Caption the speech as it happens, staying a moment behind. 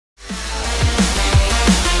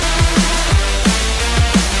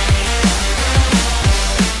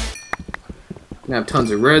gonna have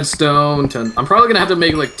tons of redstone. I'm probably gonna have to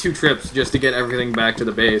make like 2 trips just to get everything back to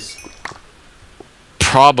the base.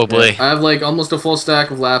 Probably. Yeah, I have like almost a full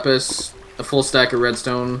stack of lapis, a full stack of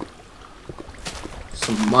redstone,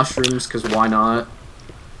 some mushrooms, cause why not?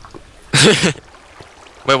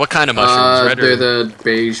 Wait, what kind of mushrooms? Red they're or... the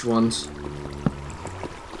beige ones.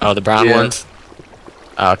 Oh, the brown ones?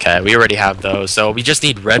 Okay, we already have those, so we just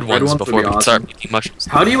need red ones before we can start making mushrooms.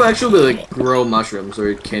 How do you actually like grow mushrooms,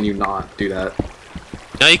 or can you not do that?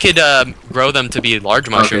 No, you could grow them to be large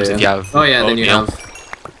mushrooms if you have. Oh yeah, then you have.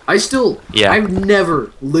 I've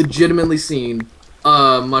never legitimately seen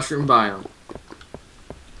a mushroom biome.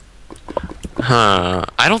 Huh.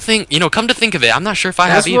 I don't think, come to think of it, I'm not sure if I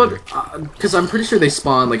have either. Because I'm pretty sure they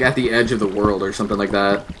spawn like at the edge of the world or something like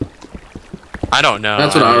that. I don't know.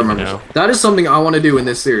 That's what I remember. That is something I want to do in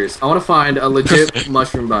this series. I want to find a legit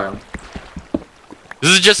mushroom biome.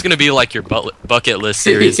 This is just going to be like your bucket list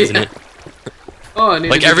series, isn't it? Oh,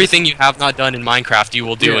 like everything you have not done in Minecraft, you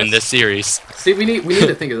will do in this series. See, we need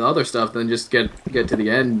to think of the other stuff than just get to the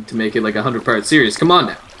end to make it like a 100-part series. Come on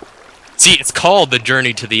now. See, it's called the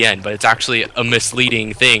journey to the end, but it's actually a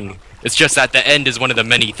misleading thing. It's just that the end is one of the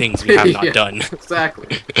many things we have not done.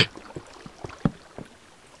 Exactly.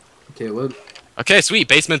 Okay, what? Okay, sweet.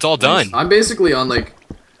 Basement's all done. I'm basically on like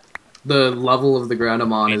the level of the ground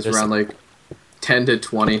I'm on is around like 10 to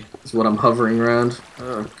 20 is what I'm hovering around.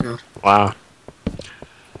 Oh god. Wow.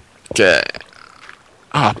 Okay.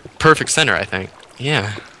 Ah, perfect center, I think.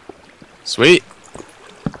 Yeah. Sweet.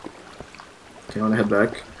 Okay, I want to head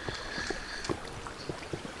back.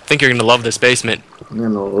 I think you're gonna love this basement. I'm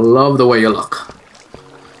gonna love the way you look.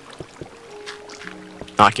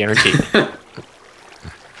 Not guaranteed.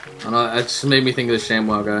 I know, that just made me think of the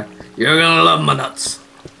ShamWow guy. You're gonna love my nuts.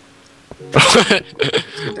 Let's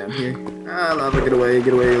get down here. Ah, lava, get away,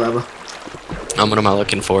 lava. What am I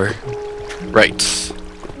looking for? Right.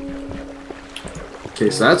 Okay,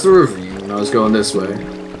 so that's the ravine. I was going this way.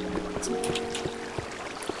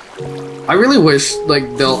 I really wish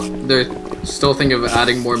like they're still thinking of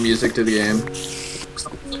adding more music to the game.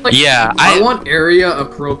 Like, yeah, I want area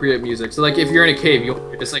appropriate music. So like if you're in a cave,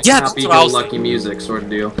 you'll just like happy-go-lucky music sort of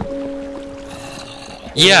deal.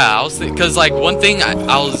 Yeah, I was because like one thing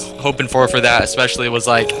I was hoping for that especially was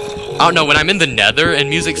like I don't know, when I'm in the Nether and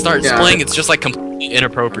music starts playing, it's just like completely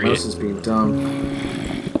inappropriate. My mouse is being dumb.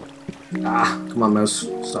 Ah, come on, mouse,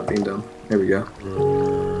 stop being dumb. There we go.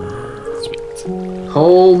 Sweet.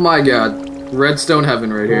 Oh my god, redstone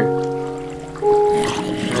heaven right here.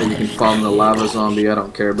 Oh, you can fall in the lava zombie. I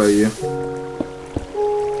don't care about you.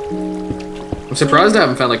 I'm surprised I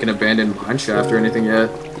haven't found like an abandoned mine shaft or anything yet.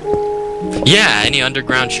 Yeah, any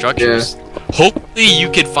underground structures. Yeah. Hopefully we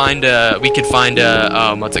could find a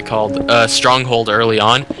what's it called? A stronghold early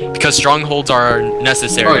on, because strongholds are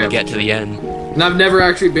necessary to get to the end. And I've never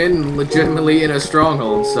actually been legitimately in a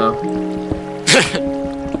stronghold, so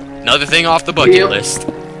another thing off the bucket list.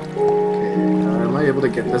 Okay, am I able to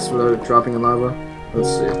get this without dropping in lava? Let's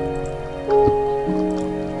see.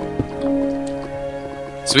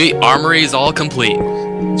 Sweet, armory is all complete.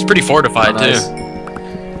 It's pretty fortified too.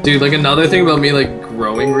 Dude, like another thing about me like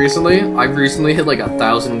growing recently, I've recently hit like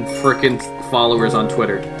 1,000 frickin' followers on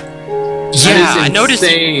Twitter. Yeah, I noticed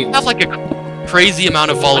you have like a crazy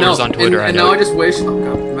amount of followers on Twitter. And now I just wish. Oh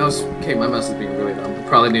god, my mouse is being really dumb. It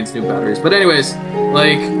probably needs new batteries. But anyways,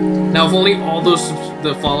 like now if only all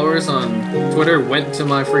the followers on Twitter went to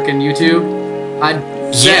my frickin' YouTube, I'd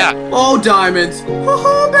oh diamonds,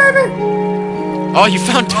 oh baby. Oh, you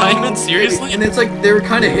found diamonds? Seriously? And it's like, they were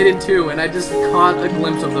kind of hidden too, and I just caught a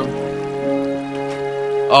glimpse of them.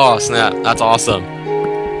 Oh, snap. That's awesome.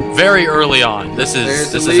 Very early on. This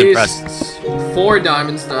is impressive. 4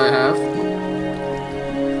 diamonds that I have.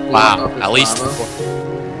 Wow, at least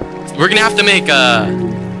 4. We're gonna have to make,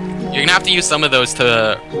 you're gonna have to use some of those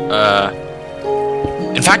to,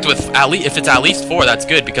 in fact, if it's at least 4, that's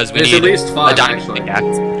good, because we need at least 5, a diamond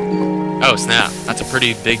pickaxe. Oh, snap. That's a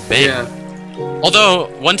pretty big vein. Yeah. Although,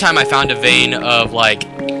 one time I found a vein of, like,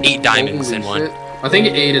 8 diamonds in one. I think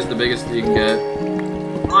 8 is the biggest you can get.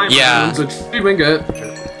 Yeah.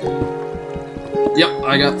 Yep,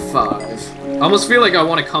 I got 5. I almost feel like I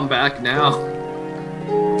want to come back now.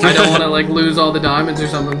 I don't want to, like, lose all the diamonds or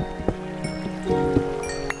something.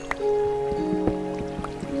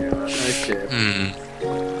 Yeah,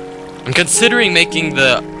 I'm considering making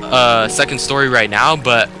the, second story right now,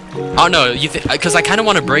 but... I don't know, because I kind of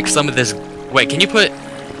want to break some of this... Wait, can you put...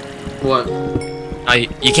 What?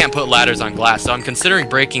 You can't put ladders on glass, so I'm considering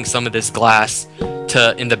breaking some of this glass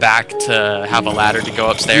in the back to have a ladder to go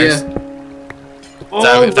upstairs. Yeah.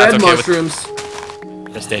 Oh, red mushrooms.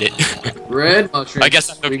 just did it. Red mushrooms. I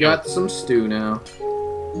guess we got some stew now.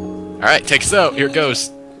 Alright, take us out. Here it goes.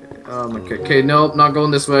 Okay, nope, not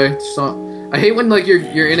going this way. So, I hate when like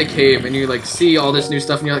you're in a cave and you like see all this new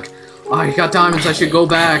stuff and you're like, oh, I got diamonds, I should go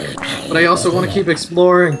back, but I also want to keep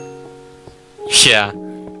exploring. Yeah,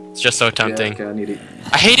 it's just so tempting. Yeah, okay, I need it.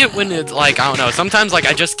 I hate it when it's like, I don't know, sometimes like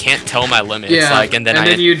I just can't tell my limits. Yeah, like, and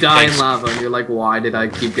then you die in lava and you're like, why did I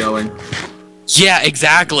keep going? Yeah,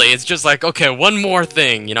 exactly. It's just like, okay, one more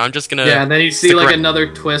thing, you know, I'm just gonna... Yeah, and then you see like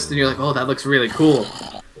another twist and you're like, oh, that looks really cool.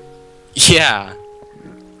 Yeah.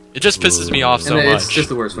 It just pisses me off so much. It's just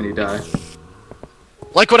the worst when you die.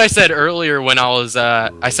 Like what I said earlier when I was,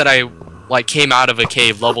 I said I, like, came out of a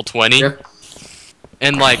cave level 20. Yeah.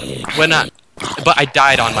 And, like, but I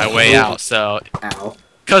died on my way out, so... Ow.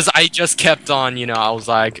 Because I just kept on, you know, I was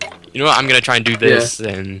like, you know what, I'm gonna try and do this,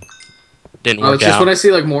 and... Didn't work it's just out. when I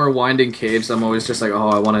see, like, more winding caves, I'm always just like, oh,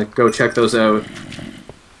 I want to go check those out.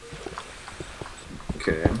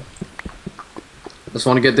 Okay. Just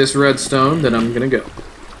want to get this redstone, then I'm gonna go.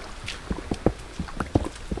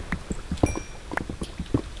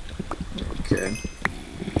 Okay.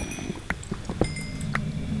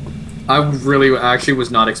 I really actually was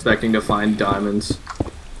not expecting to find diamonds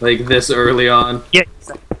like this early on. Yeah.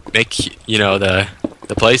 Make, you know, the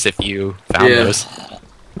place if you found those.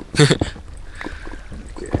 Okay.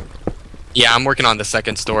 Yeah, I'm working on the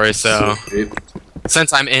second story, so Sweet.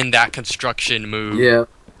 Since I'm in that construction mood. Yeah.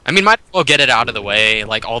 I mean, might as well get it out of the way,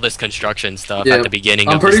 like all this construction stuff at the beginning.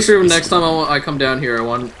 I'm pretty sure next time I come down here, I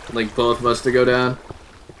want like both of us to go down.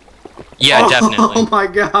 Yeah, definitely. Oh my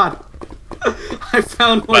god! I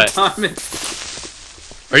found more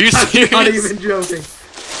diamonds. Are you serious? I'm not even joking.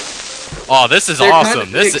 Oh, this is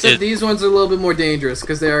awesome. Except these ones are a little bit more dangerous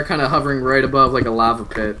because they are kind of hovering right above like a lava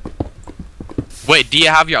pit. Wait, do you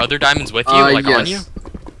have your other diamonds with you, like yes. on you?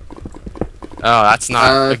 Oh, that's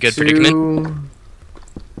not a good predicament.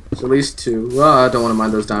 It's at least 2. I don't want to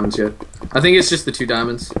mine those diamonds yet. I think it's just the 2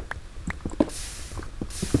 diamonds.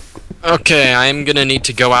 Okay, I'm gonna need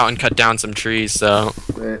to go out and cut down some trees, so...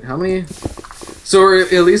 Wait, how many? So we're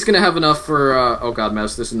at least gonna have enough for, oh god,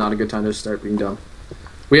 Mouse, this is not a good time to start being dumb.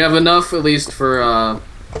 We have enough, at least, for,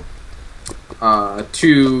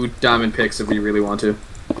 2 diamond picks if we really want to.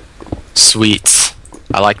 Sweet.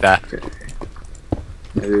 I like that. Okay.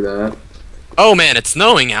 I do that. Oh man, it's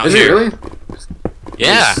snowing out here. Is it really?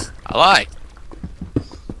 Yeah, I like.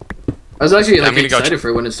 I was actually like excited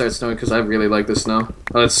for when it starts snowing because I really like the snow.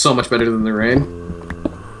 Oh, it's so much better than the rain.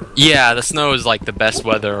 Yeah, the snow is like the best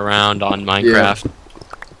weather around on Minecraft. Yeah.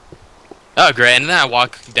 Oh great, and then I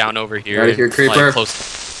walk down over here. Out of here, creeper. Like,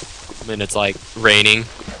 close, and it's like raining.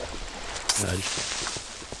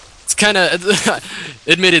 It's kind of,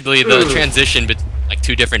 admittedly, the transition between like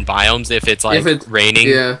 2 different biomes. If it's like raining.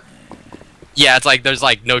 Yeah. Yeah, it's like there's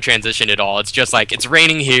like no transition at all. It's just like it's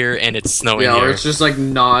raining here and it's snowing here. Yeah, or it's just like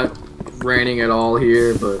not raining at all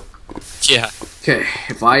here, but... Yeah. Okay,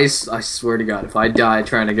 if I swear to God, if I die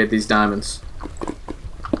trying to get these diamonds...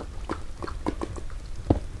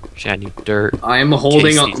 Shiny dirt. I am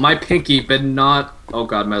holding up my pinky, but not... Oh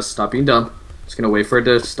god, Mess, stop being dumb. Just gonna wait for it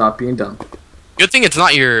to stop being dumb. Good thing it's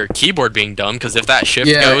not your keyboard being dumb, because if that shift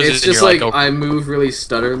goes... Yeah, it's just like I move really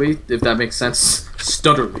stutterly, if that makes sense.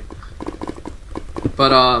 Stutterly.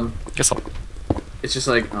 But, it's just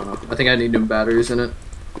like, I don't know. I think I need new batteries in it.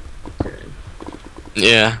 Okay.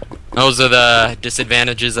 Yeah. Those are the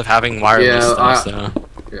disadvantages of having wireless stuff, so...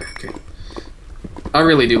 Yeah, okay. I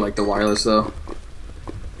really do like the wireless, though.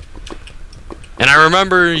 And I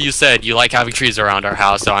remember you said you like having trees around our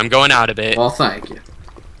house, so I'm going out a bit. Well, thank you.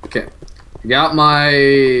 Okay. I got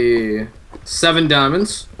my 7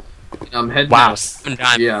 diamonds. I'm heading out. 7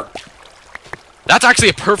 diamonds. Yeah. That's actually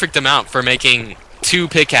a perfect amount for making 2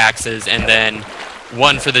 pickaxes and then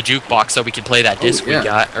 1 for the jukebox so we can play that disc we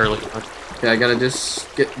got earlier. Okay, I gotta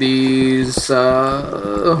just get these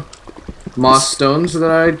moss stones that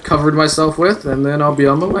I covered myself with, and then I'll be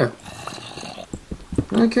on my way.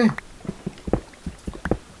 Okay.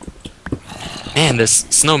 Man, this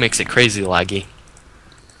snow makes it crazy laggy.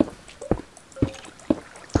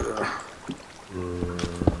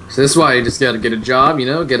 So this is why you just gotta get a job, you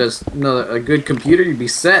know, get a good computer, you'd be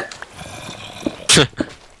set. Okay.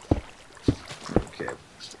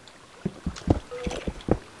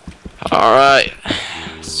 Alright.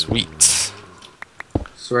 Sweet.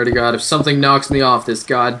 Swear to God, if something knocks me off this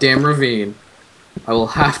goddamn ravine, I will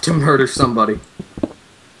have to murder somebody.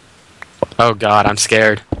 Oh god, I'm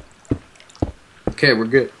scared. Okay, we're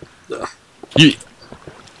good.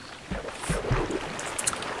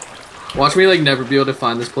 Watch me like never be able to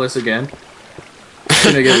find this place again.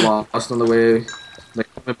 I'm gonna get lost on the way.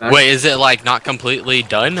 Like, coming back. Wait, is it like not completely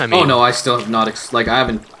done? I mean, oh no, I still have not like I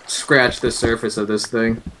haven't scratched the surface of this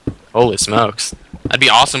thing. holy smokes, that'd be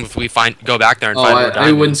awesome if we go back there and find more it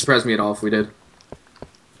diamonds. wouldn't surprise me at all if we did.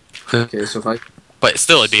 Okay, so if I But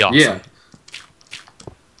still, it'd be awesome. yeah,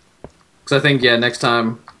 because I think next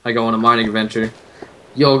time I go on a mining adventure,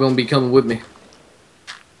 y'all gonna be coming with me.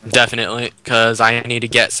 Definitely, because I need to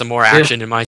get some more action in my